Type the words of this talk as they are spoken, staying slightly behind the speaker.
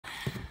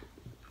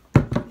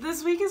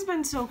this week has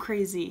been so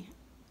crazy.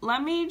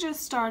 Let me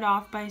just start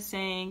off by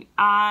saying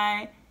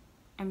I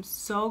am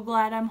so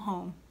glad I'm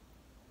home.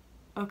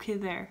 Okay,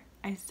 there,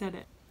 I said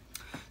it.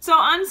 So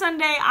on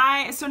Sunday,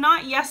 so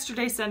not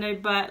yesterday Sunday,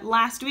 but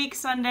last week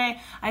Sunday,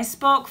 I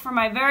spoke for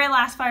my very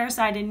last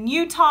Fireside in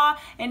Utah,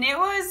 and it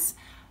was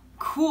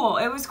cool.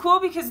 It was cool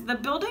because the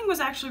building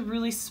was actually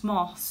really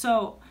small,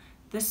 so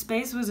the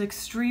space was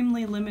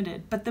extremely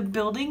limited, but the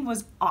building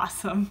was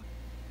awesome.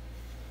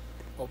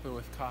 Open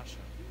with caution.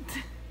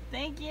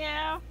 Thank you.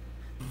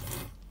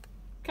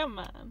 Come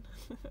on.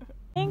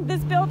 I think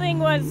this building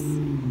was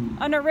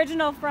an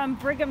original from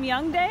Brigham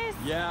Young days.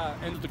 Yeah,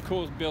 and it's the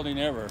coolest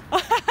building ever.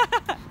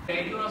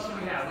 Okay, who else do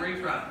we have? Where are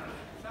you from?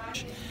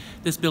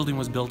 This building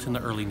was built in the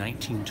early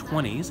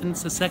 1920s, and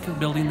it's the second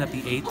building that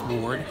the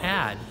 8th Ward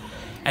had.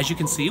 As you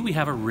can see, we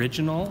have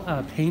original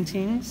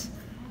paintings,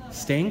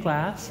 stained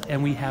glass,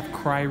 and we have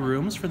cry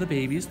rooms for the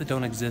babies that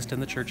don't exist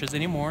in the churches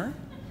anymore.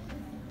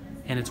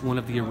 And it's one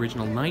of the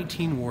original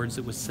 19 wards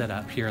that was set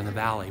up here in the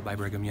valley by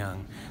Brigham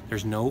Young.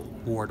 There's no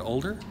ward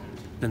older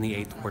than the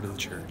 8th ward of the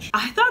church.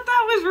 I thought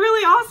that was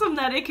really awesome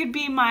that it could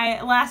be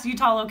my last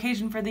Utah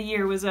location for the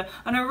year was an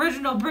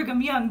original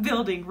Brigham Young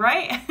building,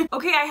 right?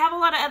 Okay, I have a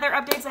lot of other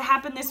updates that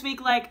happened this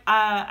week, like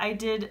I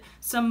did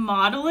some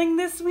modeling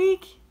this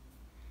week.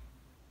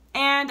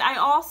 And I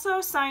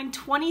also signed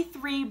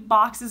 23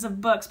 boxes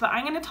of books, but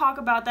I'm going to talk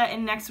about that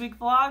in next week's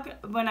vlog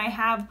when I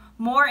have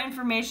more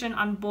information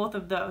on both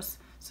of those.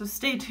 So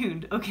stay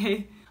tuned,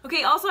 okay?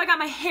 Okay, also I got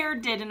my hair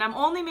did, and I'm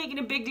only making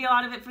a big deal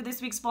out of it for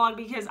this week's vlog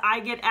because I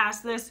get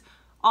asked this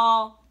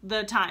all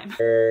the time.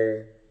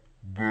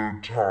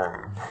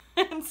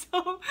 And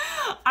so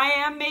I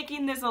am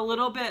making this a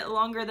little bit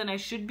longer than I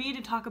should be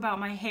to talk about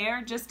my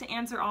hair, just to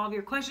answer all of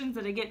your questions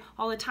that I get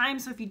all the time.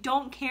 So if you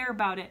don't care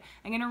about it,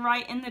 I'm gonna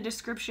write in the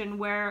description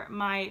where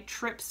my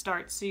trip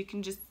starts so you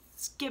can just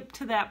skip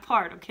to that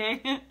part,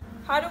 okay?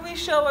 How do we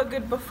show a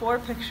good before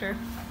picture?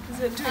 Is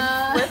it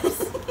doing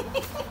flips?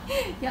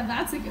 Yeah,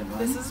 that's a good one.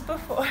 This is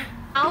before.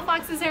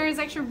 Fox's hair is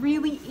actually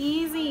really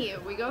easy.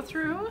 We go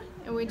through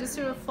and we just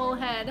do a full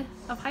head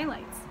of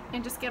highlights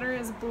and just get her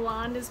as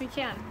blonde as we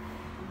can.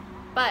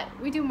 But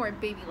we do more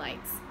baby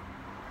lights,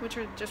 which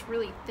are just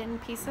really thin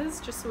pieces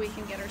just so we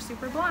can get her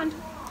super blonde.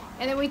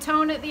 And then we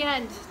tone at the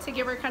end to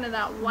give her kind of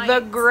that white,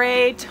 the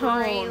gray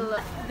tone. Gray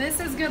look.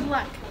 This is good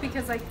luck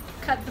because I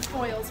cut the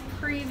foils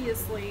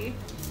previously.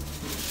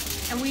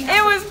 And we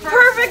it was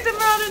perfect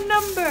amount of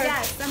number.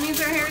 Yes, that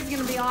means her hair is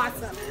gonna be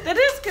awesome. That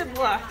is good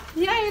luck.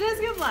 Yeah, it is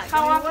good luck.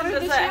 How often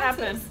does that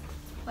happen?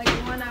 Like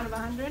 1 out of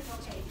 100.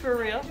 For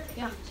real?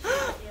 Yeah.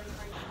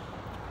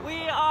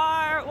 We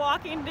are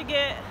walking to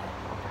get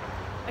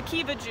a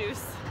kiva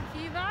juice.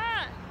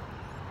 Kiva!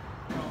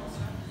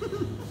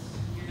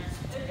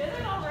 Did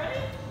it already?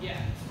 Yeah.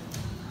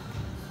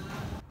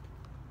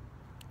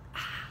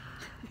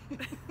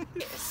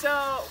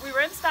 So we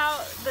rinsed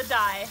out the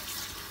dye,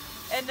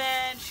 and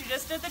then she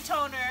just did the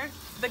toner,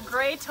 the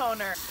gray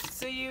toner.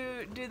 So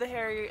you do the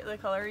hair the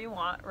color you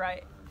want,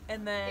 right?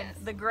 And then yes.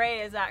 The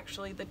gray is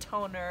actually the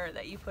toner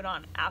that you put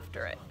on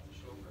after it.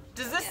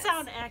 Does this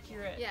sound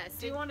accurate? Yes.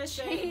 Do you want to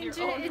say it in your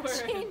own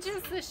words? It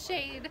changes the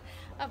shade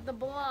of the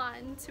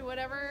blonde to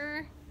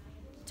whatever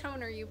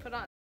toner you put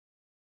on.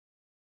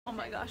 Oh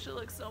my gosh, it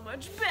looks so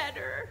much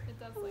better. It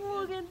does look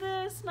Look good. at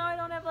this. Now I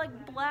don't have like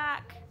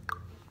black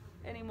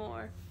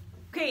anymore.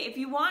 Okay, if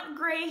you want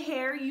gray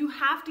hair, you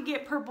have to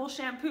get purple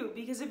shampoo,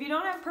 because if you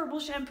don't have purple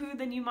shampoo,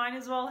 then you might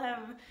as well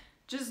have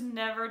just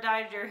never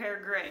dyed your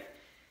hair gray.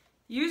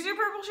 Use your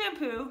purple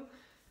shampoo.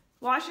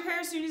 Wash your hair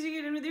as soon as you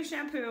get in with your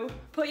shampoo.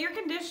 Put your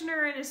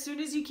conditioner in as soon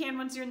as you can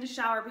once you're in the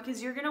shower,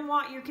 because you're gonna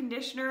want your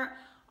conditioner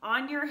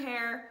on your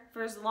hair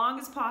for as long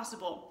as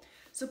possible.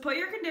 So put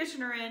your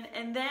conditioner in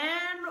and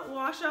then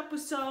wash up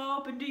with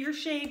soap and do your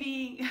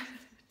shaving.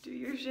 Do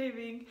your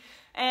shaving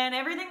and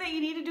everything that you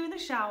need to do in the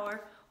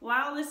shower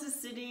while this is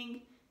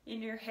sitting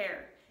in your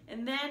hair.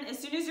 And then as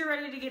soon as you're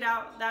ready to get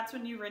out, that's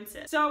when you rinse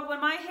it. So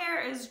when my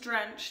hair is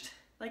drenched,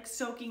 like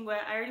soaking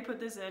wet, I already put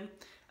this in.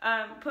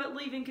 Put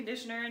leave-in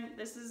conditioner in.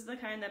 This is the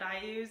kind that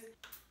I use.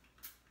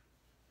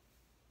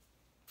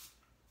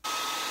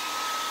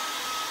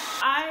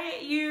 I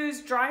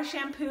use dry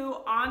shampoo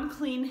on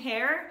clean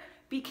hair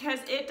because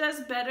it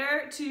does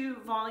better to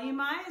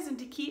volumize and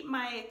to keep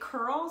my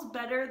curls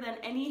better than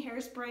any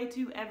hairspray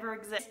to ever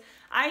exist.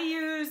 I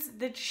use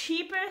the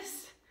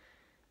cheapest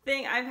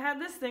thing. I've had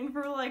this thing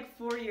for like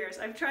 4 years.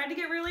 I've tried to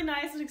get really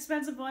nice and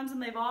expensive ones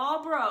and they've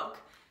all broke.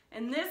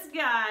 And this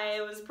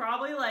guy was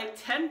probably like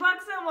 10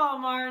 bucks at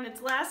Walmart and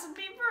it's lasted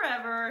me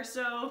forever,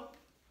 so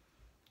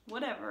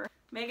whatever.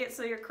 Make it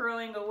so you're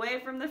curling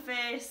away from the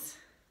face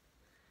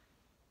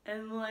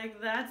and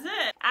like that's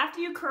it.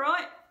 After you curl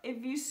it,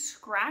 if you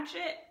scratch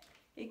it,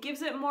 it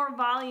gives it more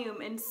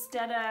volume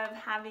instead of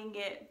having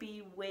it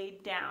be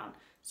weighed down.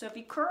 So if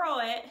you curl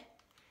it,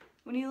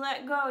 when you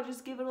let go,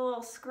 just give it a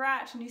little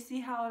scratch and you see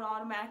how it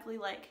automatically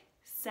like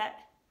set,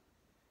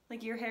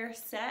 like your hair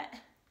set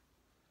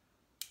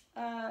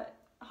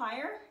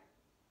higher.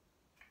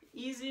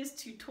 Easiest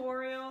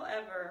tutorial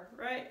ever,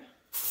 right?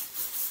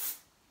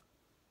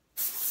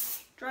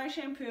 dry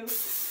shampoo.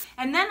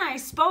 And then I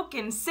spoke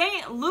in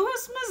St.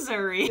 Louis,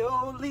 Missouri.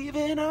 You're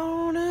leaving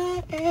on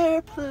an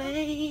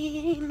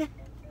airplane.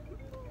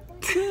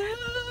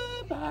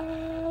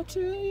 Goodbye to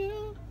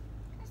you.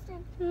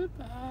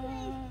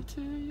 Goodbye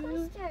to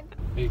you.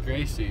 Hey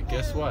Gracie,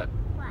 guess what?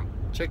 What?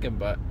 Chicken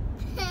butt.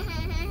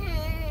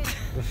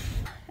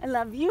 I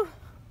love you.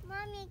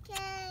 Mommy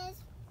kiss.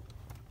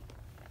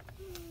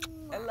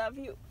 I love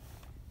you.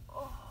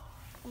 Oh,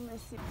 I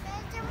miss you.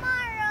 See you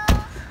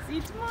tomorrow. See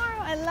you tomorrow.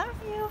 I love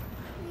you.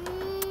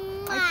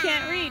 I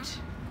can't reach.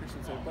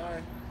 Christian said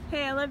bye.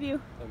 Hey, I love you.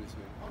 Love you,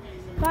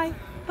 sweetie. Bye.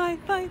 Bye,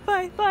 bye,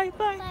 bye, bye,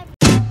 bye.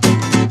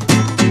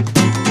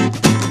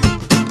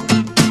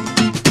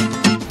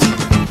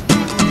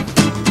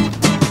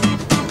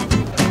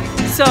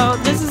 So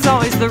this is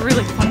always the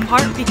really fun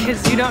part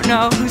because you don't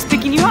know who's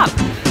picking you up.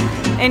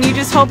 And you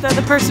just hope that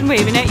the person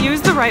waving at you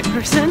is the right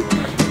person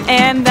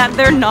and that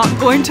they're not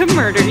going to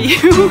murder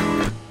you.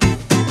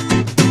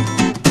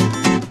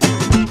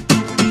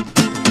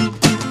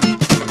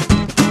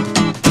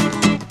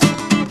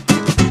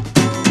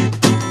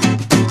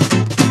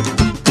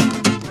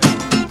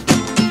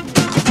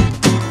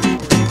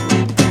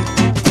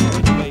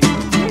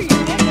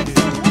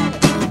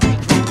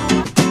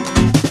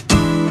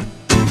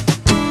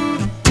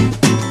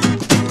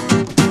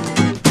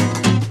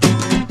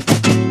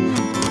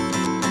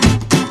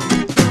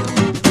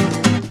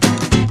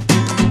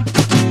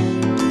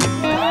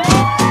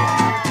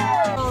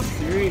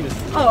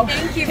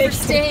 Thank you for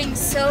staying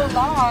so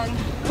long.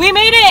 We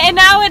made it and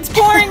now it's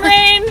pouring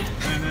rain.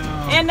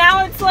 And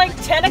now it's like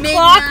 10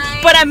 o'clock,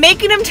 but I'm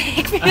making them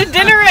take me to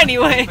dinner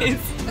anyways.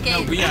 Okay.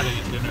 No, we had to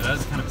eat dinner. That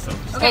was kind of a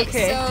selfish.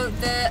 Okay, so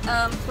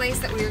the place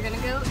that we were gonna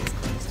go is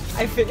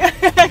closed.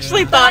 I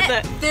actually thought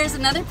that. There's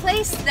another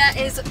place that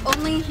is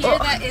only here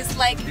that is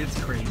like, It's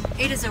crazy.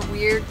 it is a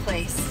weird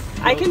place.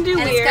 I can do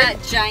And weird.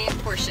 it's got giant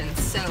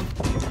portions, so.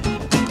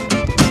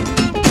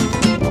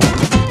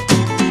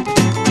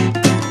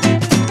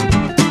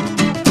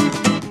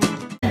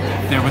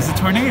 There was a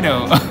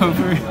tornado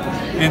over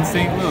in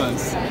St.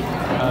 Louis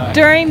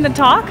During the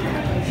talk?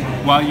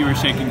 while you were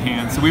shaking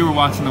hands. So we were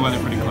watching the weather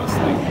pretty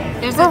closely.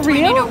 There's For a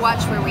tornado real?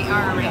 watch where we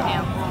are right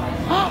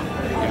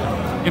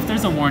now. If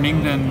there's a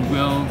warning, then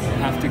we'll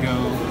have to go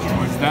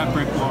towards that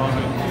brick wall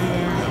right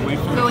there, away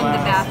from Go the in the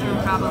clouds.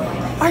 bathroom probably.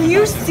 Are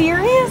you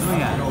serious? Oh,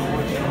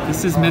 yeah.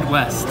 This is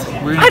Midwest.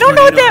 We're in I don't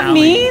know what Tornado that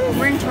Alley. means.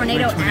 We're in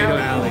Tornado Tornado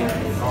Alley.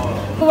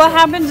 Alley. What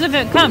happens if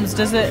it comes?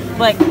 Does it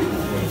like,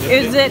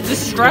 is it There's a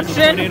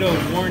destruction? tornado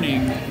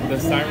warning. The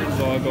sirens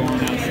will all go on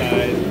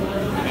outside,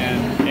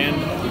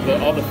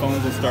 and all the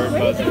phones will start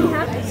buzzing.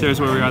 So here's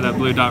where we are. That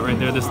blue dot right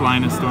there. This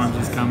line of storms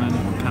is coming,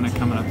 kind of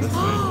coming up this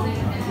way.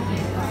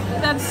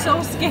 That's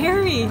so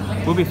scary.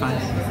 We'll be fine.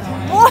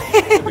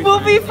 We'll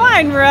be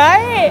fine,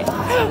 right?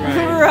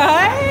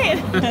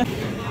 Right?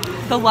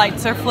 The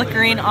lights are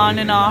flickering on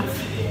and off.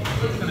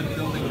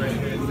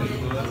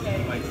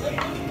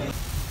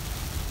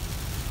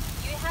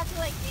 You have to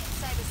like get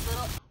inside this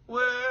little.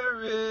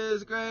 Where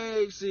is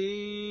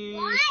Gracie?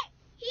 What?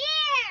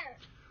 Here.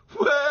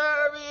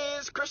 Where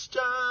is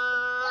Christian?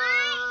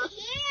 What?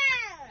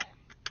 Here.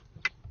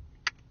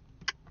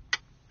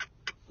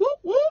 Whoop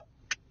whoop.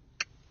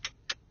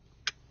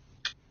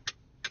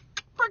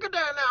 Break it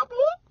down now.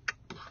 Whoop.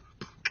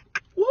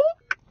 Whoop.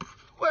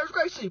 Where's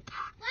Gracie?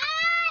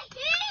 What?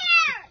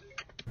 Here.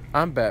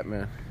 I'm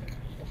Batman.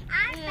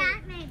 I'm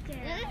Batman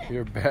girl.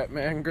 You're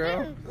Batman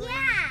girl? Yeah.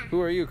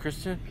 Who are you,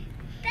 Christian?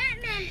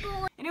 Batman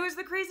boy. And it was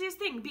the craziest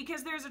thing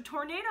because there's a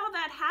tornado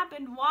that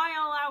happened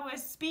while I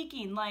was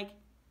speaking. Like,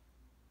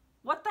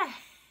 what the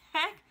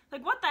heck?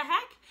 Like, what the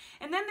heck?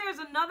 And then there's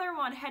another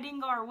one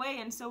heading our way.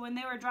 And so when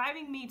they were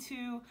driving me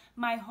to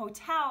my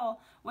hotel,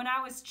 when I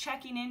was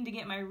checking in to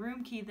get my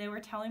room key, they were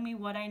telling me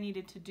what I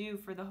needed to do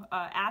for the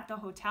at the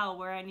hotel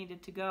where I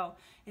needed to go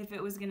if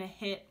it was gonna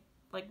hit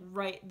like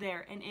right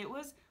there. And it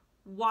was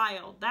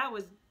wild. That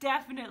was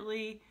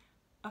definitely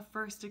a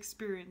first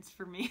experience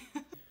for me.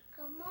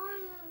 Good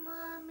morning,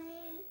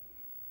 Mommy.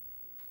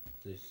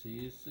 Say see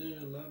you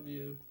soon. Love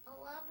you. I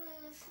love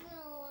you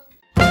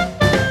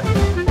soon.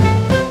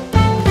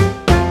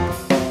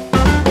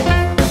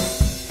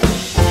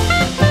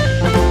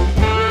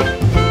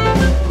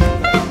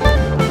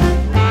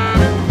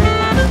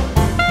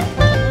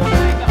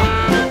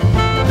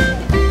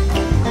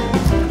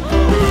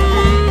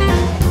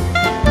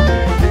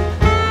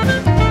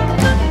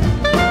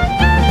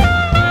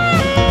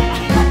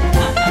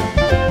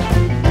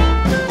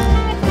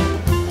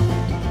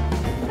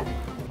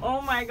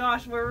 Oh my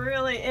gosh, we're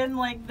really in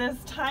like this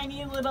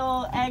tiny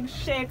little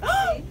egg-shaped.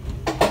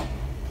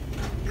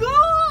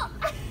 Cool!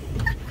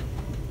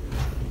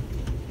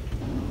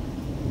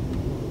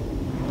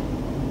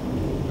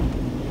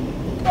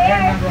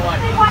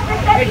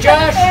 Hey,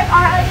 Josh!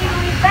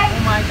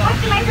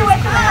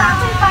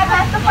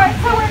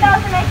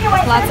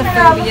 Lots of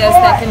phobias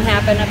that can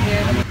happen up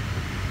here.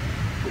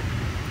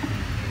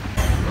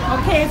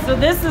 Okay, so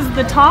this is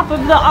the top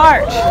of the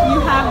arch. You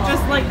have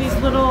just like these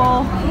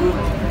little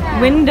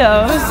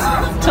windows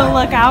to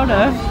look out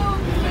of.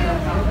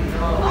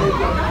 Is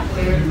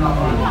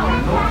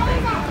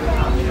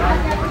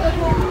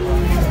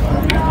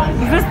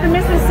this the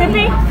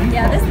Mississippi?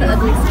 Yeah, this is the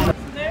ugliest. So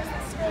there's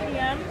the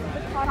stadium,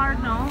 the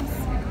Cardinals,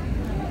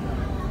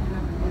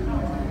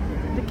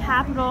 the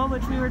Capitol,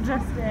 which we were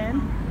just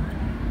in.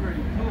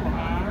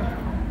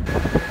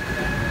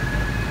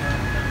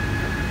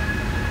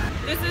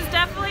 This is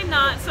definitely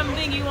not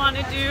something you want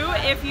to do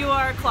if you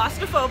are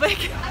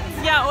claustrophobic.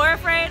 Yeah, or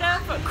afraid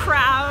of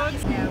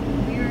crowds. Yeah,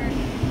 we were.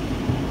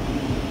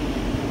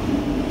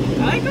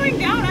 I like going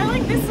down. I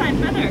like this side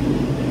better.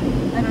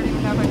 I don't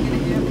even know if I'm gonna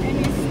do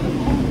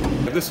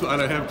it. This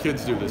one, I have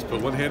kids do this.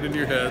 Put one hand in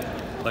your head,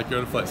 like you're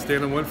on a flight.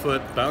 Stand on one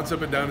foot, bounce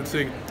up and down, and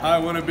sing, "I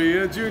want to be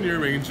a junior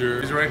ranger."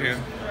 Raise your right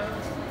hand.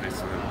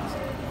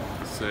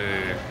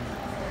 Say,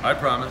 "I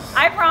promise."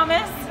 I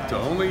promise to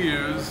only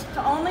use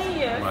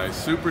my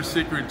super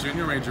secret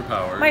junior ranger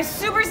powers. My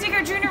super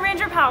secret junior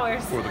ranger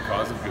powers. For the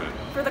cause of good.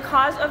 For the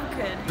cause of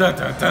good. Dun,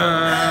 dun,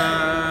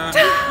 dun.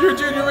 You're a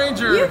junior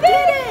ranger. You did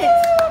it!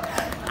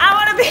 I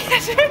want to be a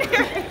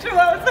junior ranger.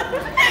 What was that?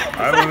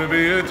 I want to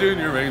be a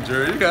junior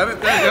ranger. You got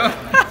it. There you go.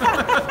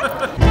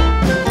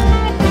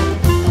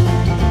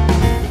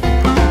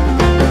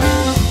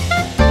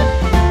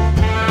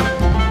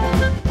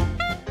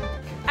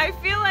 I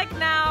feel like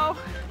now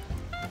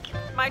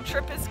my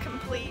trip is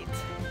complete.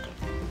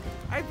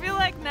 I feel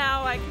like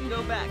now I can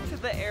go back to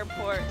the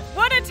airport.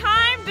 What a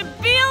time to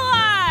be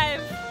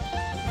alive!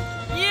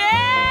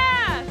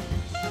 Yeah!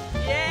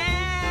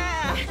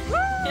 Yeah! Woo!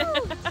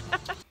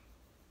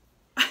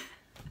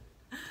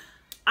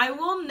 I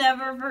will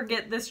never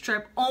forget this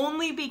trip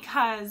only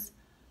because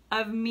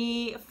of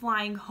me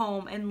flying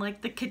home and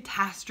like the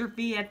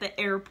catastrophe at the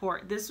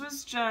airport. This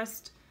was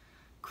just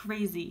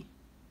crazy.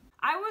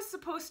 I was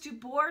supposed to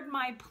board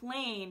my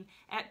plane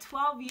at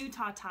 12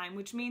 Utah time,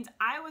 which means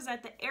I was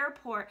at the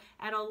airport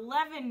at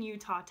 11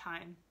 Utah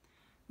time.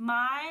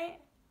 My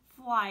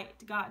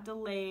flight got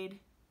delayed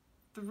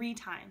 3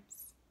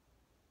 times.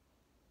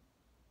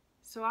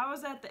 So I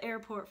was at the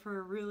airport for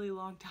a really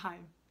long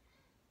time.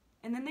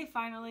 And then they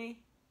finally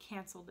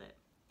canceled it.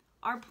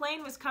 Our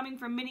plane was coming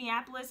from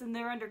Minneapolis and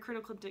they're under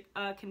critical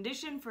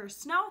condition for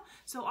snow,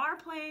 so our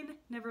plane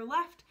never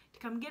left to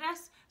come get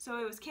us, so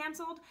it was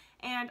canceled,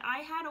 and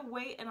I had to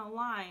wait in a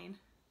line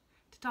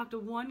to talk to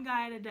one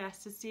guy at a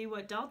desk to see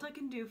what Delta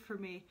can do for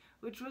me,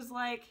 which was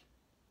like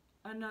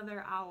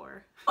another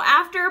hour.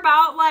 After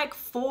about like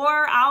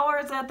 4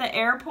 hours at the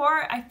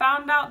airport, I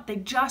found out they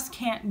just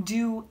can't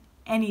do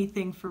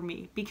anything for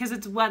me because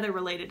it's weather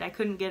related. I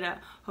couldn't get a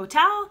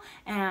hotel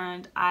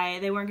and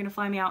they weren't going to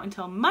fly me out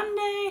until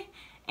Monday,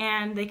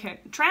 and they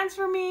couldn't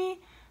transfer me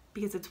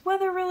because it's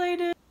weather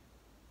related.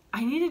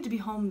 I needed to be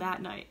home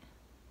that night.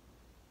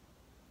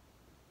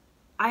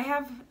 I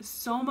have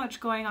so much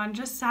going on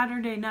just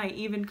Saturday night,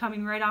 even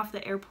coming right off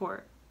the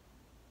airport,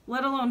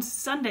 let alone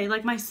Sunday.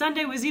 Like my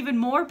Sunday was even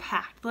more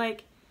packed.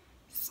 Like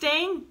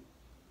staying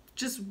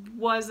just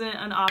wasn't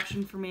an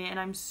option for me, and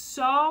I'm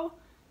so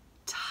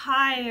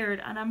tired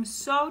and I'm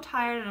so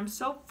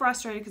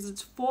frustrated because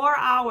it's 4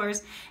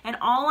 hours and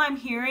all I'm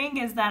hearing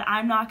is that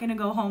I'm not going to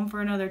go home for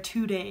another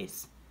 2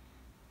 days.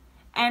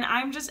 And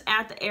I'm just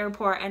at the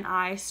airport and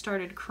I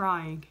started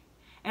crying.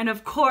 And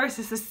of course,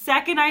 it's the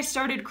second I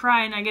started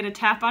crying, I get a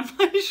tap on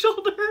my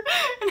shoulder,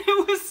 and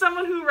it was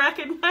someone who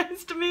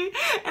recognized me,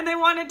 and they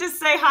wanted to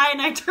say hi,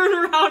 and I turn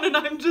around and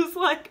I'm just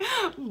like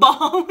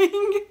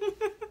bawling.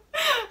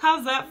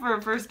 How's that for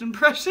a first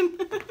impression?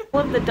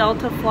 All of the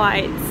Delta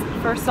flights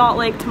for Salt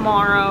Lake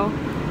tomorrow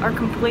are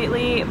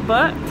completely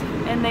booked,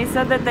 and they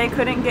said that they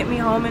couldn't get me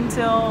home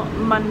until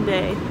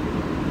Monday.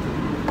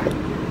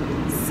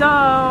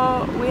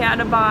 So we had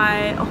to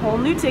buy a whole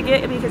new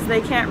ticket because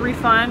they can't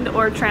refund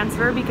or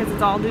transfer because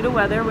it's all due to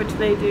weather, which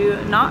they do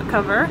not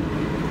cover.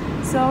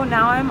 So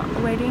now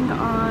I'm waiting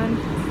on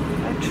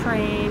a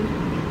train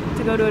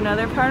to go to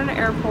another part of the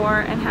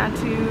airport and had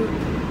to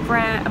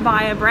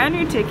buy a brand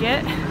new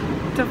ticket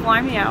to fly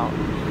me out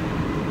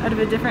of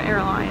a different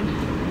airline.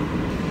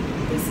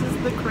 This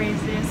is the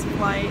craziest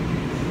flight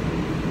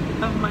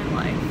of my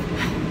life.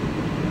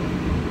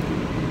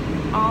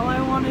 All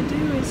I want to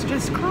do is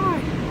just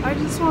cry. I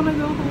just want to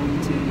go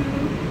home to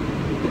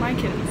my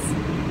kids.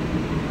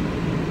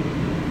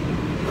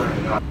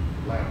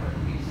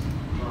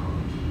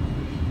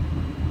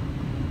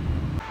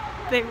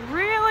 They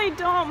really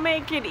don't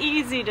make it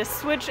easy to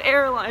switch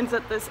airlines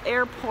at this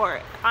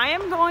airport. I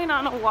am going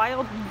on a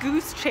wild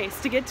goose chase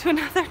to get to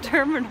another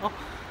terminal.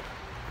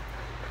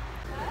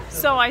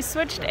 So I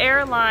switched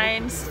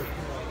airlines.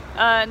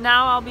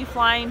 Now I'll be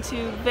flying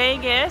to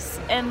Vegas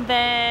and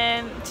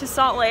then to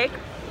Salt Lake.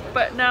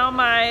 But now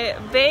my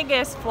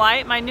Vegas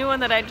flight, my new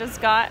one that I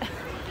just got,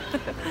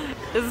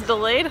 is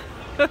delayed.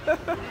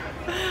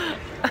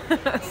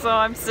 So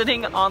I'm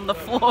sitting on the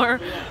floor.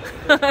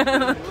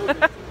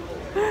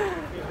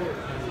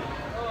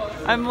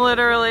 I'm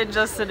literally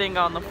just sitting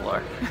on the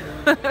floor.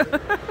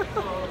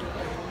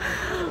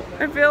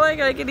 I feel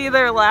like I could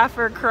either laugh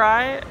or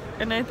cry,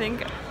 and I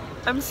think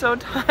I'm so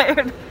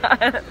tired.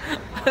 I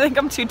think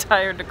I'm too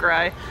tired to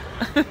cry.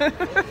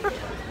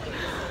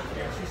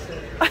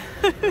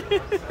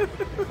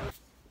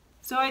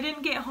 So I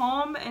didn't get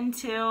home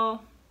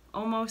until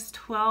almost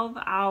 12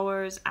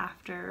 hours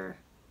after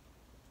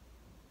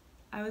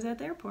I was at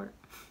the airport.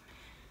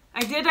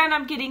 I did end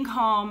up getting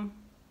home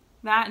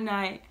that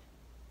night.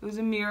 It was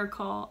a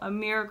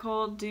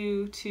miracle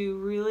due to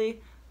really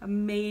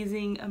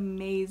amazing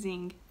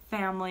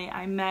family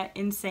I met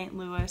in St.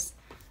 Louis.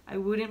 I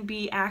wouldn't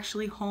be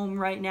actually home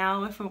right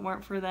now if it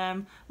weren't for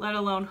them, let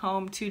alone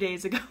home 2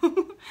 days ago.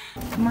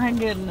 My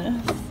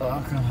goodness.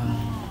 Oh, come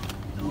on.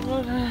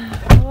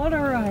 What a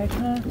ride,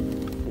 huh?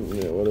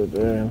 Yeah, what a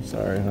day. I'm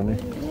sorry, honey.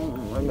 Oh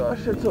my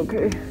gosh, it's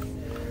okay.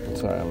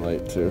 Sorry I'm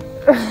late, too.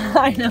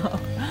 I know.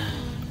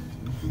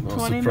 No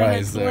 20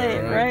 surprise minutes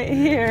there, late, right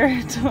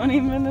here. 20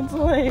 minutes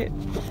late.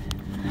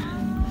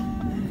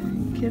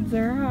 Kids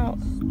are out.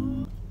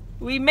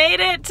 We made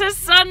it to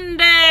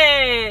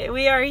Sunday.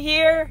 We are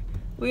here.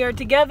 We are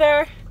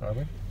together.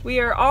 Carraway? We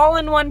are all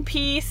in one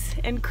piece,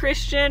 and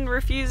Christian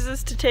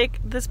refuses to take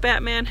this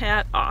Batman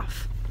hat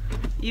off.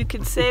 You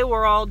can say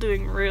we're all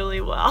doing really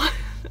well.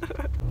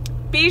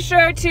 Be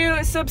sure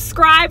to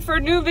subscribe for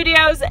new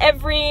videos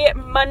every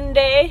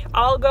Monday.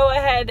 I'll go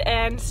ahead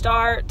and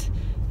start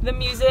the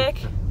music.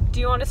 Do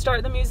you want to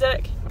start the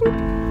music?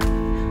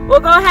 Boop. We'll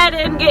go ahead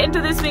and get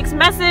into this week's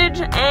message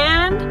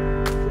and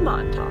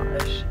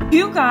montage.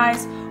 You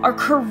guys are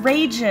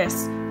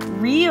courageous,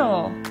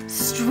 real,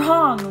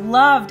 strong,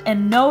 loved,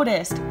 and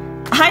noticed.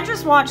 I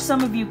just watched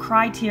some of you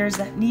cry tears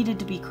that needed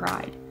to be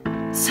cried.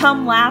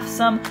 Some laugh,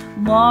 some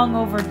long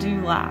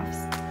overdue laughs.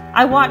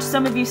 I watched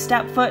some of you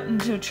step foot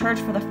into a church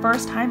for the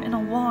first time in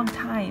a long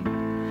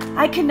time.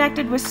 I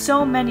connected with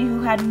so many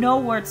who had no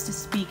words to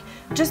speak,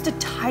 just a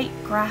tight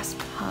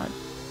grasped hug.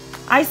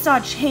 I saw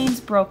chains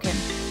broken,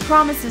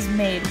 promises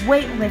made,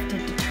 weight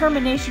lifted,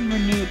 determination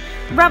renewed,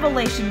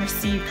 revelation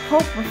received,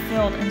 hope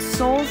refilled, and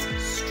souls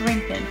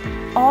strengthened,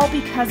 all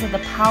because of the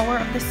power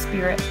of the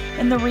Spirit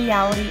and the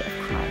reality of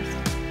Christ.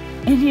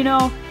 And you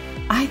know,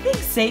 I think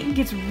Satan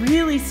gets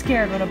really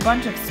scared when a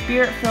bunch of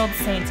Spirit-filled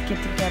saints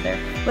get together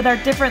with our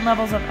different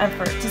levels of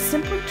effort to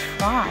simply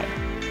try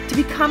to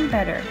become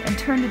better and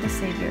turn to the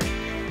Savior.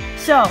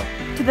 So,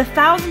 to the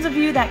thousands of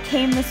you that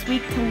came this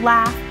week to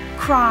laugh,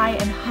 cry,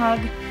 and hug,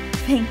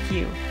 thank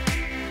you.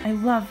 I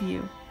love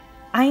you.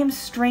 I am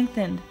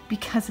strengthened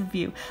because of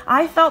you.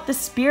 I felt the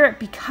Spirit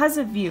because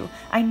of you.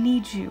 I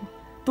need you.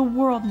 The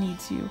world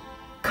needs you.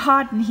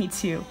 God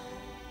needs you.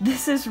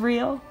 This is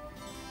real.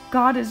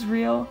 God is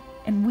real.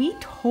 And we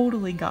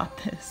totally got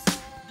this.